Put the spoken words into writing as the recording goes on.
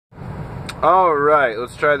Alright,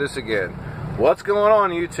 let's try this again. What's going on,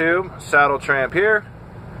 YouTube? Saddle Tramp here.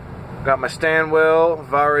 Got my Stanwell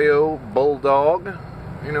Vario Bulldog.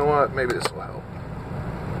 You know what? Maybe this will help.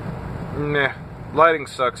 Nah, lighting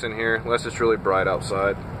sucks in here, unless it's really bright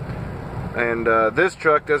outside. And this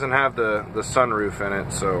truck doesn't have the sunroof in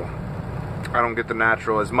it, so I don't get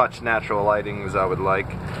as much natural lighting as I would like.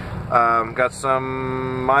 Got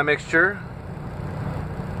some My Mixture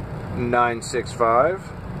 965.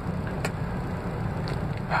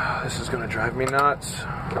 This is gonna drive me nuts.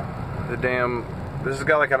 This has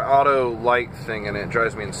got like an auto light thing in it. It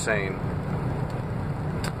drives me insane.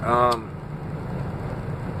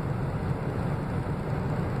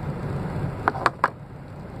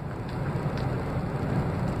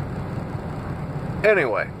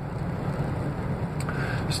 Anyway,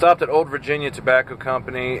 stopped at Old Virginia Tobacco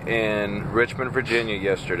Company in Richmond, Virginia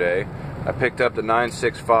yesterday. I picked up the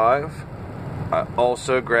 965. I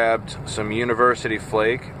also grabbed some University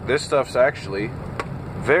Flake. This stuff's actually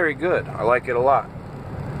very good. I like it a lot.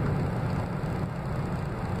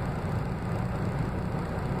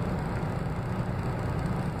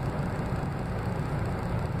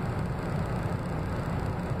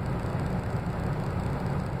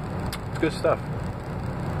 It's good stuff.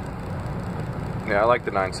 Yeah, I like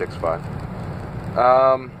the 965.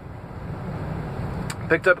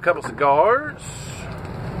 Picked up a couple cigars.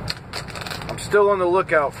 I'm still on the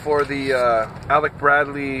lookout for the Alec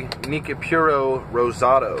Bradley Nica Puro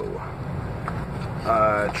Rosado.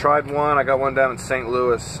 Tried one. I got one down in St.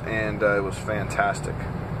 Louis, and it was fantastic.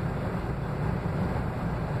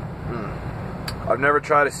 I've never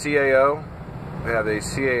tried a CAO. We have a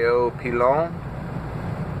CAO Pilon,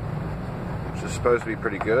 which is supposed to be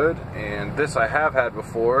pretty good. And this I have had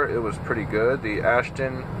before. It was pretty good. The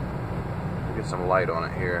Ashton, get some light on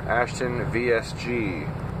it here. Ashton VSG.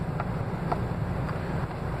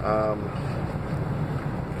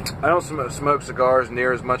 I don't smoke cigars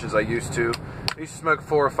near as much as I used to. I used to smoke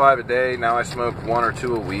 4 or 5 a day. Now I smoke 1 or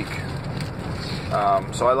 2 a week.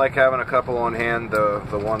 So I like having a couple on hand,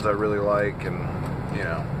 the ones I really like, and you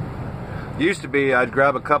know. Used to be I'd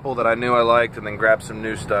grab a couple that I knew I liked and then grab some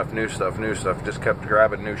new stuff. Just kept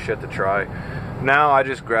grabbing new shit to try. Now I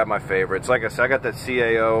just grab my favorites. Like I said, I got that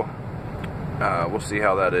CAO. We'll see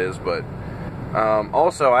how that is, but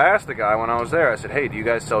also I asked the guy when I was there, I said, hey, do you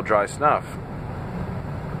guys sell dry snuff?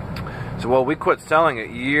 So, well, we quit selling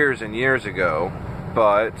it years and years ago,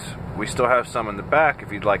 but we still have some in the back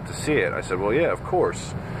if you'd like to see it. I said, well, yeah, of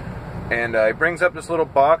course. And he brings up this little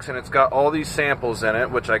box, and it's got all these samples in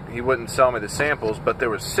it, which he wouldn't sell me the samples, but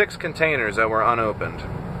there were 6 containers that were unopened.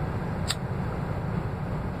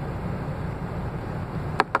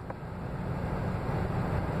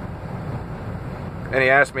 And he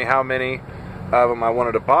asked me how many of them I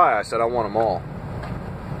wanted to buy. I said I want them all.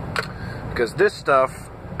 Because this stuff,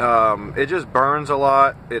 it just burns a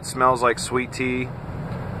lot. It smells like sweet tea.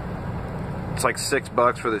 It's like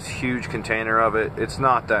 $6 for this huge container of it. It's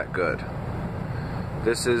not that good.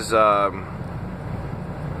 This is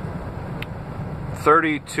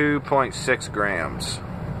 32.6 grams.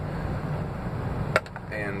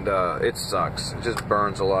 And it sucks. It just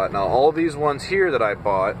burns a lot. Now all these ones here that I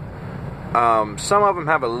bought, some of them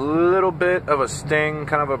have a little bit of a sting,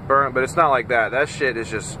 kind of a burn, but it's not like that. That shit is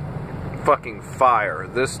just fucking fire.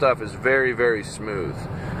 This stuff is very, very smooth.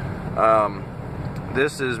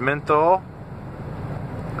 This is menthol,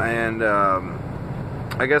 and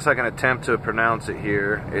I guess I can attempt to pronounce it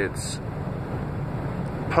here. It's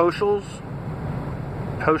Poschels,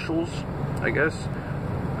 I guess.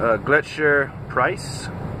 Gletscher Price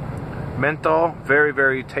menthol, very,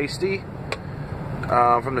 very tasty.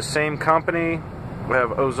 From the same company, we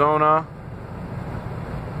have Ozona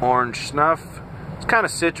Orange Snuff. It's kind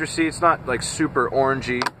of citrusy. It's not like super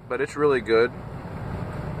orangey, but it's really good.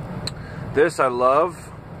 This I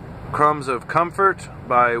love. Crumbs of Comfort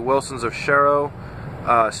by Wilsons of Sharrow.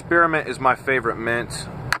 Spearmint is my favorite mint,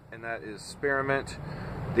 and that is Spearmint.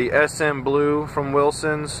 The SM Blue from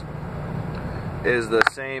Wilsons is the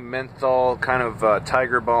same menthol, kind of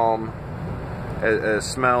tiger balm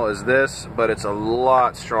smell as this, but it's a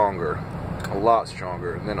lot stronger. A lot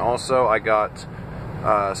stronger. And then also I got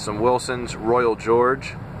some Wilsons Royal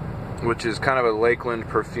George, which is kind of a Lakeland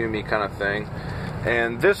perfumey kind of thing.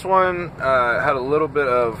 And this one had a little bit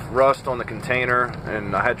of rust on the container,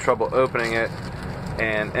 and I had trouble opening it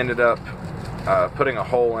and ended up putting a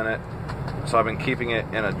hole in it. So I've been keeping it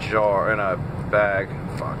in a jar, in a bag.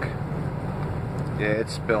 Fuck. Yeah,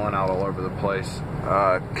 it's spilling out all over the place.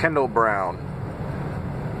 Kendall Brown.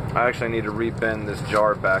 I actually need to rebend this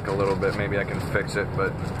jar back a little bit. Maybe I can fix it,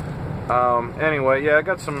 but anyway, yeah, I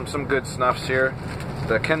got some good snuffs here.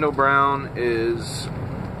 The Kendall Brown is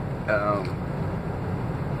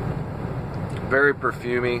very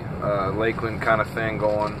perfumey, Lakeland kind of thing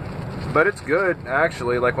going, but it's good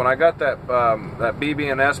actually. Like when I got that that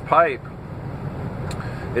BB&S pipe,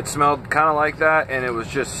 it smelled kind of like that, and it was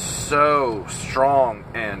just so strong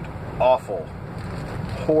and awful,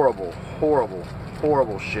 horrible, horrible,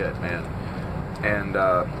 horrible shit, man. And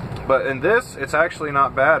but in this, it's actually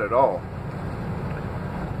not bad at all.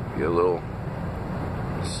 Get a little,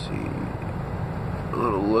 let's see, a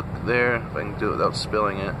little look there, if I can do it without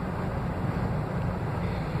spilling it.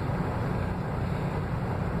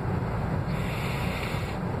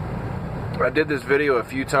 I did this video a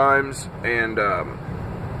few times, and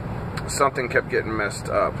something kept getting messed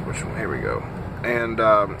up, which, here we go. And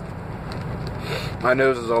my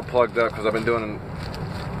nose is all plugged up because I've been doing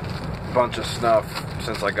a bunch of snuff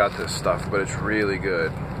since I got this stuff, but it's really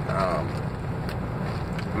good.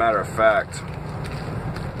 Matter of fact,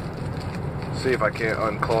 see if I can't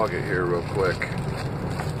unclog it here real quick.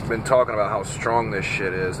 I've been talking about how strong this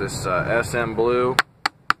shit is. This SM Blue,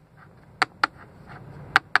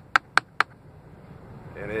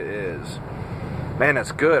 and it is, man,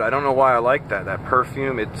 it's good. I don't know why I like that. That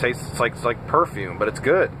perfume, it tastes like perfume, but it's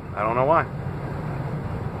good. I don't know why.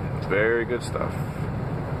 It's very good stuff.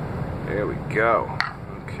 There we go.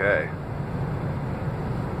 Okay.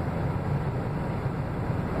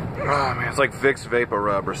 Oh man, it's like Vicks Vapor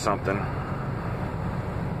Rub or something.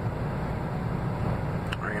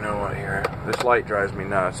 Or you know what, here, this light drives me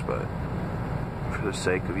nuts, but for the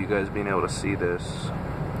sake of you guys being able to see this,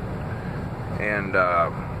 and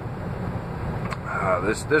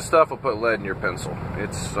this stuff will put lead in your pencil.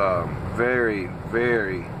 It's very,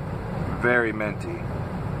 very, very minty.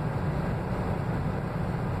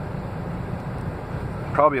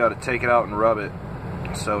 Probably ought to take it out and rub it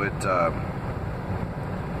so it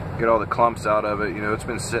get all the clumps out of it. You know, it's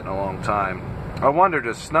been sitting a long time. I wonder,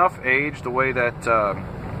 does snuff age the way that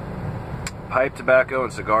pipe tobacco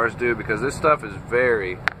and cigars do? Because this stuff is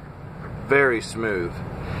very, very smooth.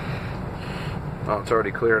 Oh, it's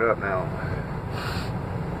already cleared up now.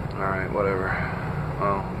 Alright, whatever.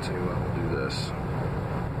 Well, I'll tell you what, we'll do this.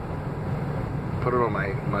 Put it on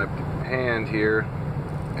my hand here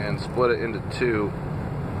and split it into two.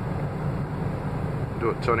 Do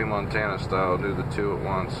it Tony Montana style, do the two at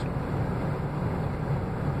once.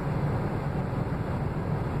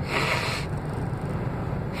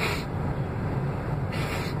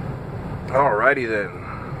 Alrighty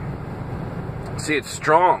then. See, it's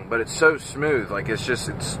strong, but it's so smooth. Like, it's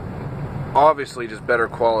obviously just better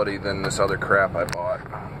quality than this other crap I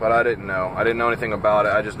bought. But I didn't know. I didn't know anything about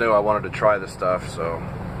it. I just knew I wanted to try the stuff, so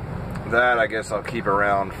that I guess I'll keep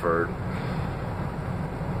around for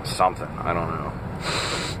something. I don't know.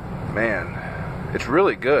 Man, it's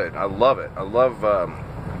really good. I love it. I love,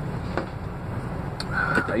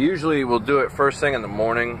 I usually will do it first thing in the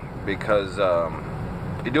morning because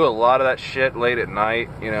you do a lot of that shit late at night,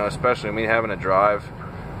 you know, especially me having to drive.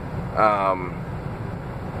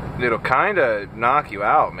 It'll kind of knock you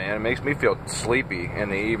out, man. It makes me feel sleepy in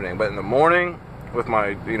the evening. But in the morning, with my,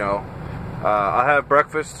 you know, I have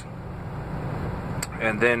breakfast,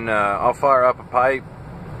 and then I'll fire up a pipe,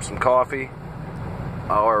 some coffee,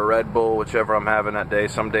 or a Red Bull, whichever I'm having that day.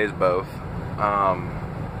 Some days both.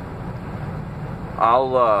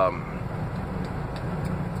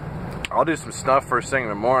 I'll do some snuff first thing in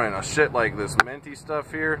the morning. A shit like this minty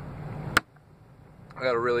stuff here, I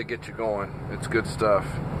gotta really get you going. It's good stuff.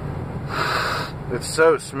 It's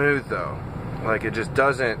so smooth though. Like, it just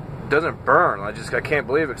doesn't burn. I can't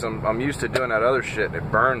believe it, because I'm used to doing that other shit and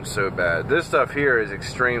it burns so bad. This stuff here is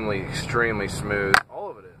extremely, extremely smooth. All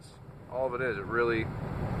of it is. All of it is. It really,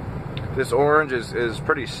 this orange is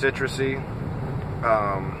pretty citrusy.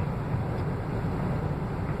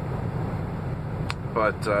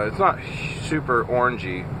 But it's not super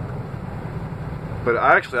orangey. But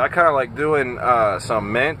I kind of like doing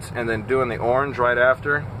some mint and then doing the orange right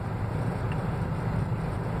after.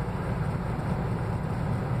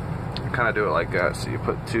 I kind of do it like that. So you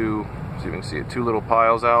put two, so you can see it, two little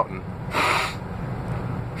piles out, and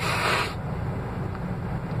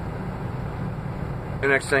the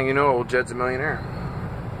next thing you know, old Jed's a millionaire.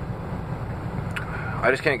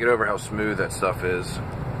 I just can't get over how smooth that stuff is.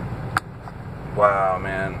 Wow,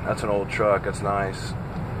 man, that's an old truck. That's nice.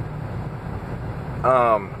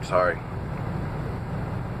 Sorry.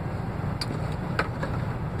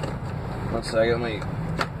 One second,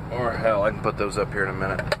 or hell, I can put those up here in a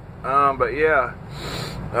minute. But yeah,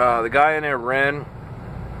 the guy in there, Ren,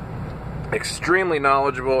 extremely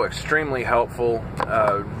knowledgeable, extremely helpful,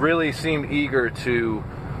 really seemed eager to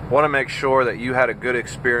want to make sure that you had a good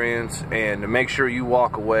experience and to make sure you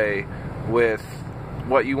walk away with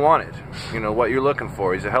what you wanted, you know, what you're looking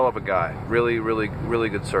for. He's a hell of a guy. Really, really, really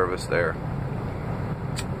good service there.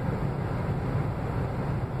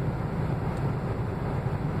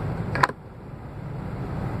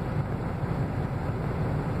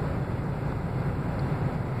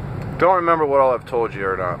 Don't remember what all I've told you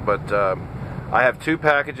or not, but I have 2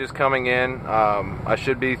 packages coming in. I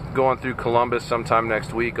should be going through Columbus sometime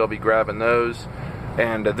next week. I'll be grabbing those,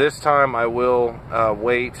 and this time I will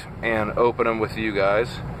wait and open them with you guys.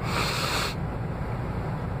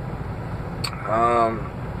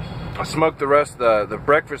 I smoked the rest of the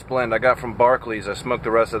breakfast blend I got from Barclays. I smoked the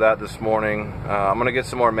rest of that this morning. I'm gonna get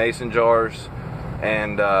some more mason jars,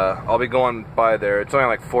 and I'll be going by there. It's only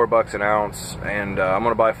like $4 an ounce, and I'm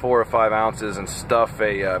gonna buy 4 or 5 ounces and stuff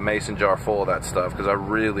a mason jar full of that stuff, because I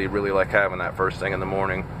really, really like having that first thing in the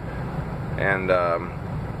morning. And I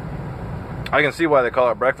can see why they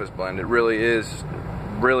call it breakfast blend. It really is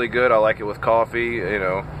really good. I like it with coffee, you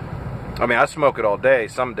know. I mean, I smoke it all day.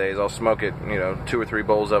 Some days I'll smoke it, you know, 2 or 3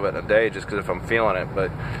 bowls of it a day, just because if I'm feeling it.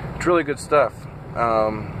 But it's really good stuff.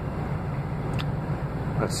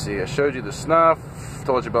 Let's see, I showed you the snuff,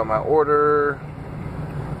 told you about my order,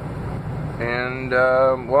 and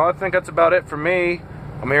well, I think that's about it for me.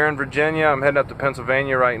 I'm here in Virginia. I'm heading up to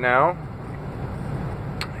Pennsylvania right now.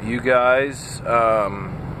 You guys,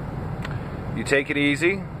 you take it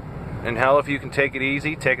easy, and hell, if you can take it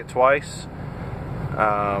easy, take it twice.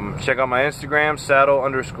 Check out my Instagram,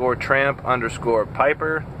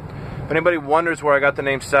 saddle_tramp_piper. If anybody wonders where I got the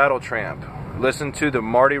name Saddle Tramp, listen to the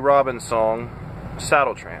Marty Robbins song,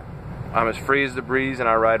 Saddle Tramp. I'm as free as the breeze and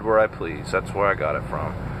I ride where I please. That's where I got it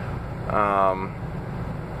from.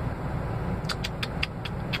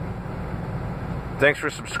 Thanks for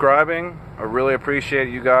subscribing. I really appreciate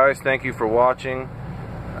you guys. Thank you for watching.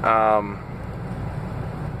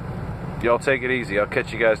 Y'all take it easy. I'll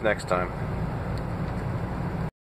catch you guys next time.